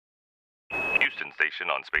Mission Station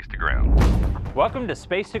on Space to Ground. Welcome to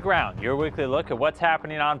Space to Ground, your weekly look at what's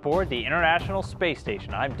happening on board the International Space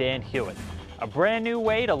Station. I'm Dan Hewitt. A brand new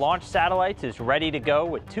way to launch satellites is ready to go,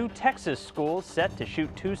 with 2 Texas schools set to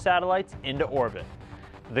shoot 2 satellites into orbit.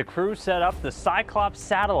 The crew set up the Cyclops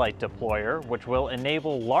satellite deployer, which will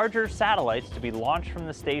enable larger satellites to be launched from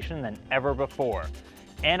the station than ever before.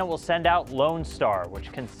 And it will send out LONESTAR,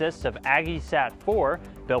 which consists of AggieSat-4,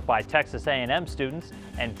 built by Texas A&M students,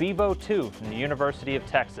 and Bevo-2 from the University of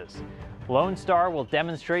Texas. LONESTAR will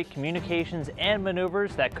demonstrate communications and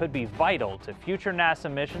maneuvers that could be vital to future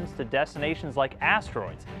NASA missions to destinations like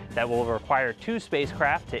asteroids that will require 2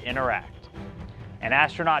 spacecraft to interact. And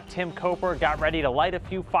astronaut Tim Koper got ready to light a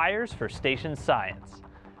few fires for station science.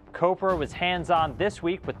 Koper was hands-on this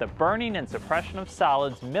week with the burning and suppression of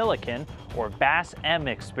solids Millikan, or BASS-M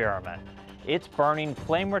experiment. It's burning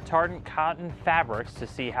flame-retardant cotton fabrics to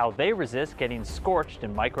see how they resist getting scorched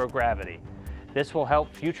in microgravity. This will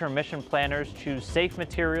help future mission planners choose safe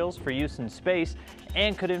materials for use in space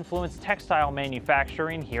and could influence textile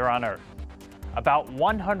manufacturing here on Earth. About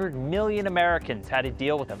 100 million Americans had to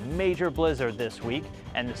deal with a major blizzard this week,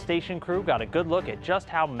 and the station crew got a good look at just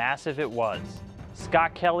how massive it was.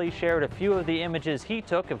 Scott Kelly shared a few of the images he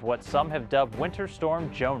took of what some have dubbed Winter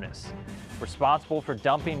Storm Jonas. Responsible for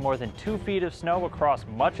dumping more than 2 feet of snow across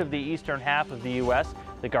much of the eastern half of the U.S.,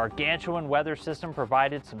 the gargantuan weather system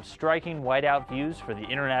provided some striking whiteout views for the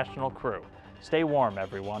international crew. Stay warm,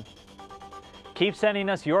 everyone. Keep sending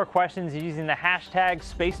us your questions using the hashtag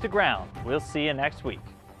 #SpaceToGround. We'll see you next week.